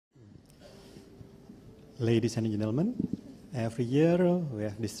Ladies and gentlemen, every year we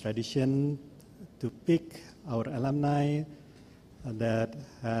have this tradition to pick our alumni that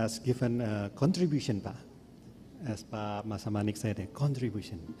has given a contribution, Pak. As Pak Masamanik said, a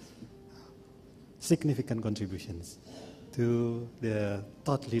contribution, significant contributions to the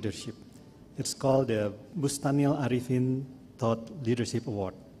thought leadership. It's called the Bustanil Arifin Thought Leadership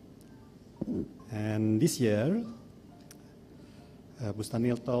Award. And this year,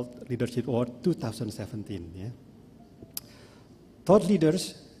 Bustanil Thought Leadership Award 2017. Yeah? Thought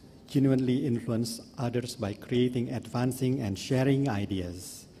leaders genuinely influence others by creating, advancing, and sharing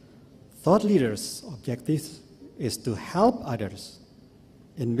ideas. Thought leaders' objective is to help others.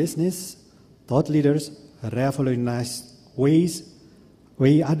 In business, thought leaders revolutionize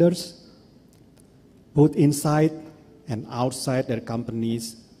way others, both inside and outside their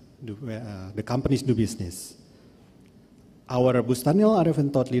companies, the companies do business. Our Bustanil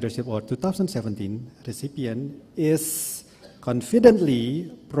Arifin Thought Leadership Award 2017 recipient is confidently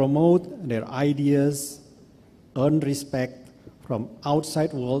promote their ideas, earn respect from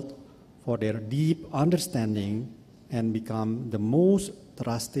outside world for their deep understanding, and become the most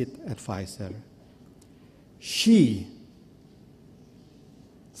trusted advisor. She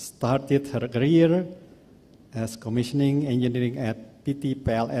started her career as commissioning engineering at PT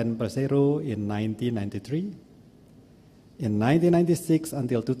PLN Persero in 1993. In 1996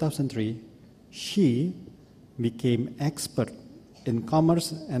 until 2003, she became expert in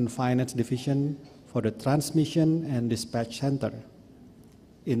Commerce and Finance Division for the Transmission and Dispatch Center.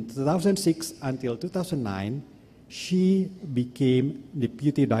 In 2006 until 2009, she became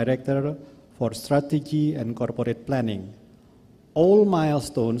Deputy Director for Strategy and Corporate Planning. All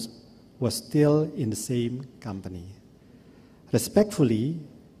milestones were still in the same company. Respectfully,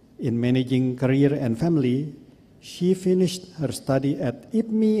 in managing career and family, she finished her study at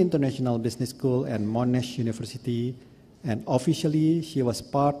IPMI International Business School and Monash University, and officially she was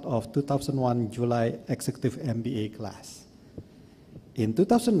part of 2001 July Executive MBA class. In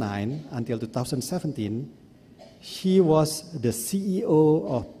 2009 until 2017, she was the CEO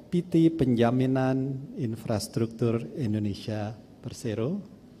of PT Penjaminan Infrastruktur Indonesia Persero,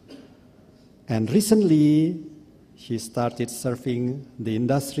 and recently she started serving the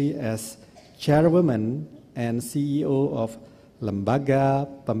industry as chairwoman and CEO of Lembaga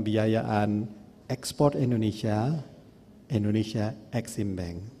Pembiayaan Ekspor Indonesia, Indonesia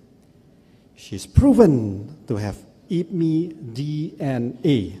Eximbank. She's proven to have IPMI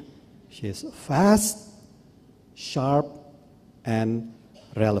DNA. She's fast, sharp, and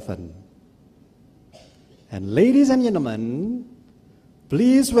relevant. And ladies and gentlemen,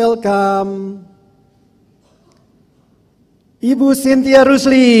 please welcome Ibu Sinthya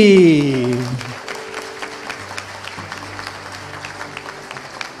Roesly.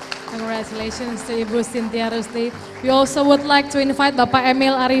 Congratulations to Ibu Sinthya Roesly. We also would like to invite Bapak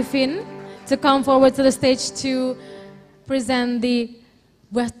Emil Arifin to come forward to the stage to present the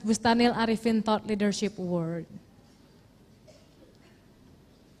Bustanil Arifin Thought Leadership Award.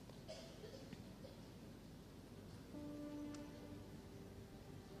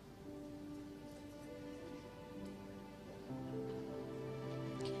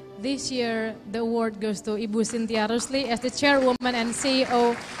 This year, the award goes to Ibu Sinthya Roesly as the chairwoman and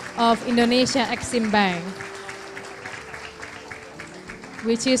CEO of Indonesia Eximbank,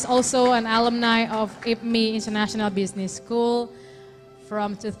 which is also an alumni of IPMI International Business School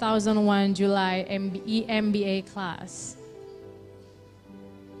from 2001 July MBA class.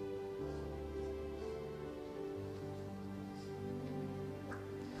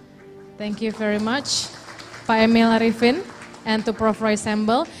 Thank you very much, Pak Emil Arifin. And to Prof. Roy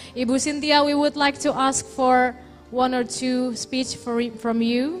Sembel. Ibu Sinthya, we would like to ask for one or two speech from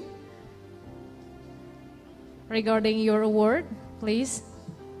you regarding your award, please.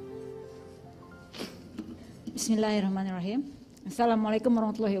 Bismillahirrahmanirrahim. Assalamualaikum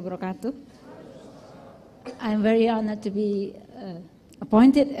warahmatullahi wabarakatuh. I'm very honored to be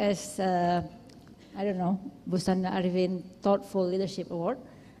appointed as, Bustanil Arifin Thoughtful Leadership Award.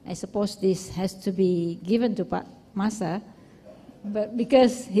 I suppose this has to be given to Pak Masa, but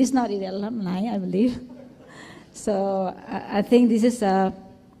because he's not an alumni, I believe. So I think this is a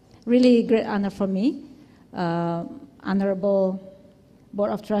really great honor for me. Honorable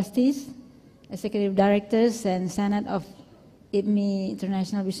Board of Trustees, Executive Directors, and Senate of IPMI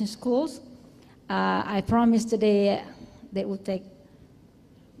International Business Schools. I promised today that would take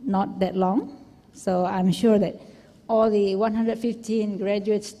not that long. So I'm sure that all the 115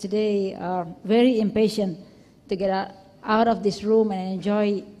 graduates today are very impatient to get out of this room and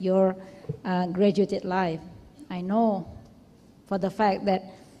enjoy your graduate life. I know for the fact that,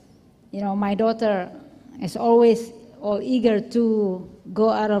 my daughter as always, all eager to go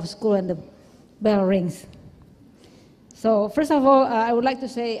out of school and the bell rings. So first of all, I would like to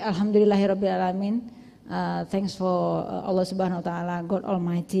say Alhamdulillahirabbil alamin. Thanks for Allah Subhanahu wa Taala, God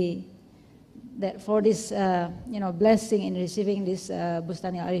Almighty, that for this blessing in receiving this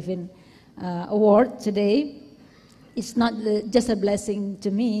Bustanil Arifin award today. It's not just a blessing to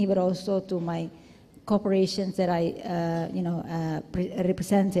me, but also to my corporations that I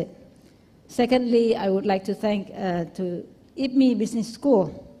represented. Secondly, I would like to thank to IPMI Business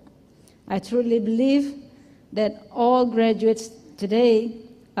School. I truly believe that all graduates today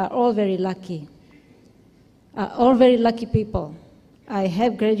are all very lucky, all very lucky people. I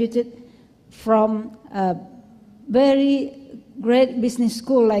have graduated from a very great business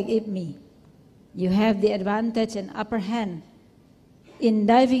school like IPMI. You have the advantage and upper hand in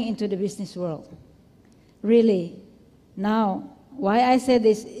diving into the business world. Really, now, why I say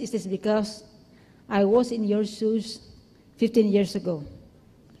this is because I was in your shoes 15 years ago.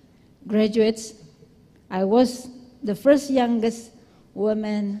 Graduates, I was the first youngest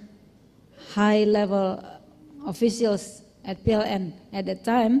woman high-level officials at PLN at that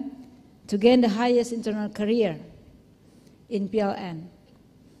time to gain the highest internal career in PLN.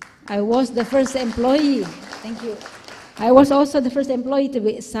 I was the first employee, thank you. I was also the first employee to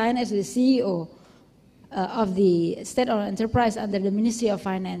be assigned as the CEO of the state-owned enterprise under the Ministry of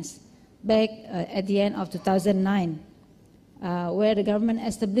Finance back at the end of 2009, where the government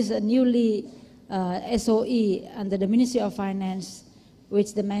established a newly SOE under the Ministry of Finance,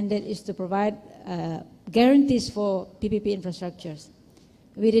 which the mandate is to provide guarantees for PPP infrastructures.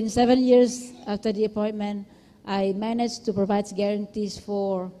 Within 7 years after the appointment, I managed to provide guarantees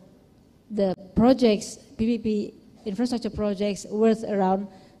for the projects, PPP infrastructure projects worth around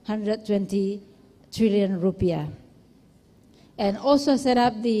 120 trillion rupiah. And also set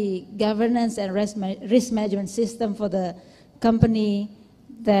up the governance and risk management system for the company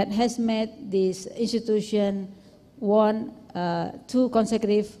that has made this institution won 2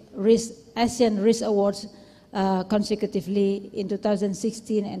 consecutive ASEAN Risk Awards consecutively in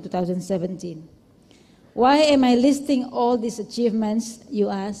 2016 and 2017. Why am I listing all these achievements, you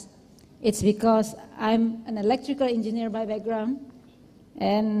ask? It's because I'm an electrical engineer by background,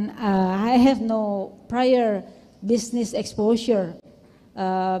 and I have no prior business exposure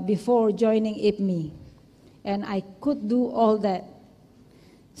before joining IPMI, and I could do all that.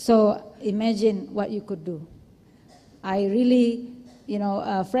 So imagine what you could do. I really,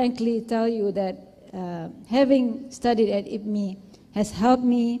 frankly tell you that having studied at IPMI has helped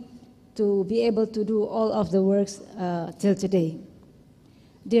me to be able to do all of the works till today.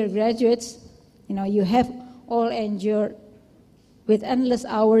 Dear graduates, you have all endured with endless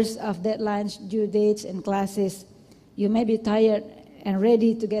hours of deadlines, due dates, and classes. You may be tired and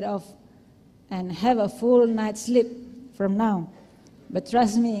ready to get off and have a full night's sleep from now. But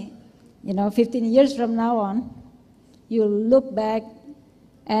trust me, 15 years from now on, you'll look back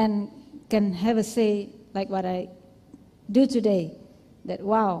and can have a say like what I do today, that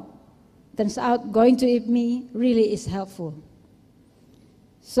wow, turns out going to IPMI really is helpful.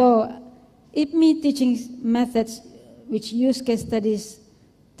 So IPMI teaching methods which use case studies,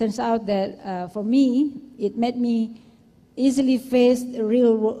 turns out that for me, it made me easily face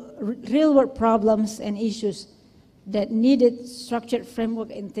real-world problems and issues that needed structured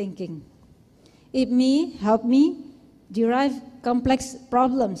framework and thinking. IPMI helped me derive complex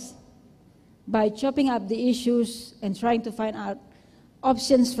problems by chopping up the issues and trying to find out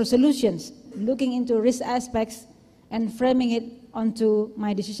options for solutions, looking into risk aspects and framing it onto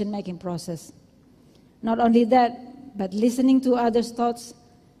my decision-making process. Not only that, but listening to others' thoughts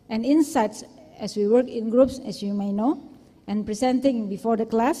and insights as we work in groups, as you may know, and presenting before the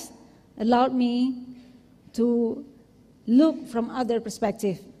class allowed me to look from other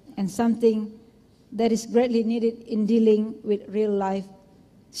perspective and something that is greatly needed in dealing with real-life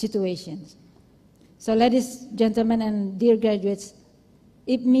situations. So ladies, gentlemen, and dear graduates,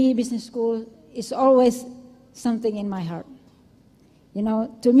 IPMI Business School is always something in my heart.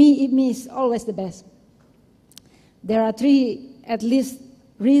 To me, IPMI is always the best. There are three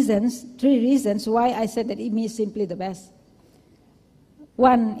reasons why I said that IPMI is simply the best.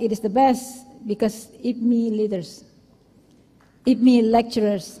 One, it is the best because IPMI leaders, IPMI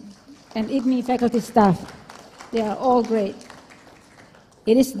lecturers, and IPMI faculty staff, they are all great.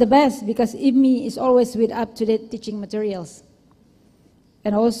 It is the best because IPMI is always with up-to-date teaching materials.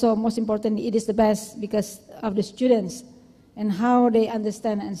 And also, most importantly, it is the best because of the students and how they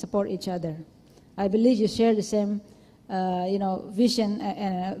understand and support each other. I believe you share the same vision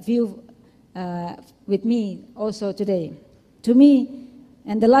and view with me also today. To me,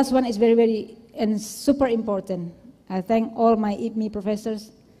 and the last one is very, very and super important. I thank all my IPMI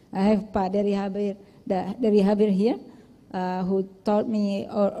professors. I have Pak Dari Habir here, who taught me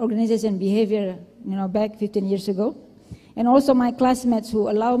organization behavior, back 15 years ago. And also my classmates who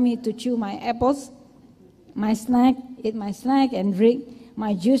allow me to chew my apples, eat my snack, and drink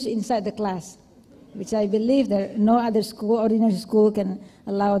my juice inside the class, which I believe that no other school, ordinary school, can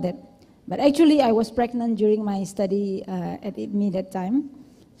allow that. But actually, I was pregnant during my study at IPMI that time.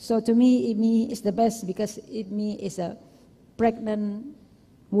 So to me, IPMI is the best because IPMI is a pregnant,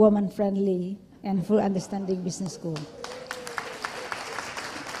 woman-friendly, and full understanding business school.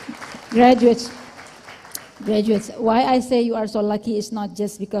 Graduates, why I say you are so lucky is not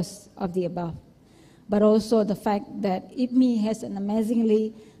just because of the above, but also the fact that IPMI has an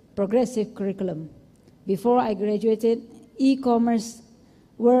amazingly progressive curriculum. Before I graduated, e-commerce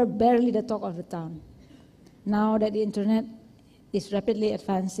were barely the talk of the town. Now that the internet is rapidly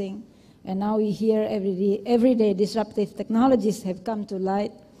advancing, and now we hear every day disruptive technologies have come to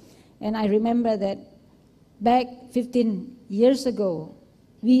light. And I remember that back 15 years ago,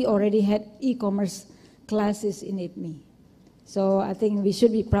 we already had e-commerce classes in IPMI. So I think we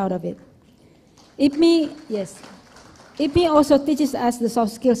should be proud of it. IPMI, yes. IPMI also teaches us the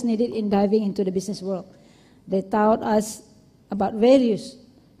soft skills needed in diving into the business world. They taught us about values,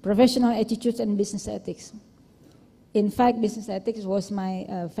 professional attitudes, and business ethics. In fact, business ethics was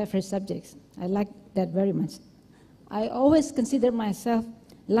my favorite subject. I liked that very much. I always consider myself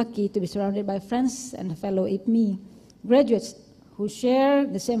lucky to be surrounded by friends and fellow IPMI graduates who share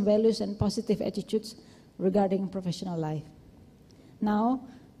the same values and positive attitudes regarding professional life. Now,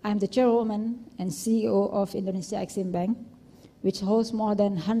 I'm the chairwoman and CEO of Indonesia Eximbank, which holds more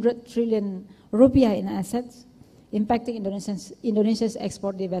than 100 trillion rupiah in assets, impacting Indonesia's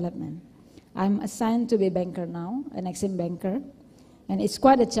export development. I'm assigned to be a banker now, an Exim banker, and it's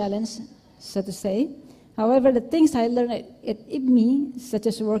quite a challenge, so to say. However, the things I learned at IPMI, such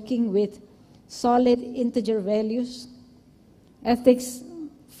as working with solid integer values, ethics,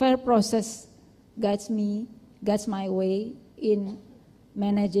 fair process, guides my way in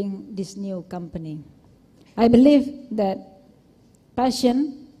managing this new company. I believe that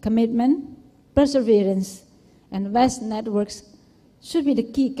passion, commitment, perseverance, and vast networks should be the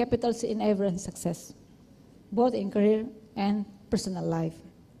key capitals in everyone's success, both in career and personal life.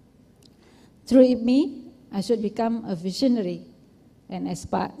 Through IPMI, I should become a visionary, and as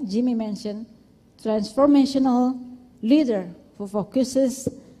Pak Jimmy mentioned, transformational leader who focuses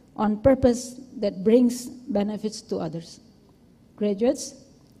on purpose that brings benefits to others. Graduates,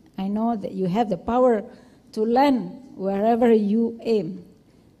 I know that you have the power to land wherever you aim.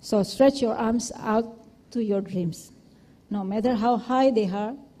 So stretch your arms out to your dreams. No matter how high they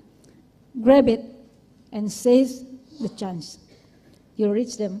are, grab it and seize the chance. You'll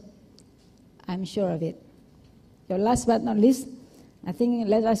reach them, I'm sure of it. So last but not least, I think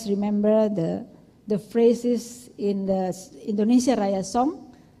let us remember the phrases in the Indonesia Raya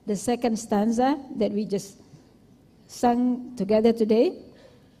song, the second stanza that we just sang together today.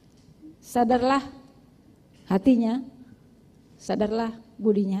 Sadarlah hatinya, sadarlah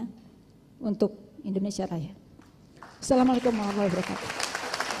budinya untuk Indonesia Raya. Assalamualaikum warahmatullahi wabarakatuh.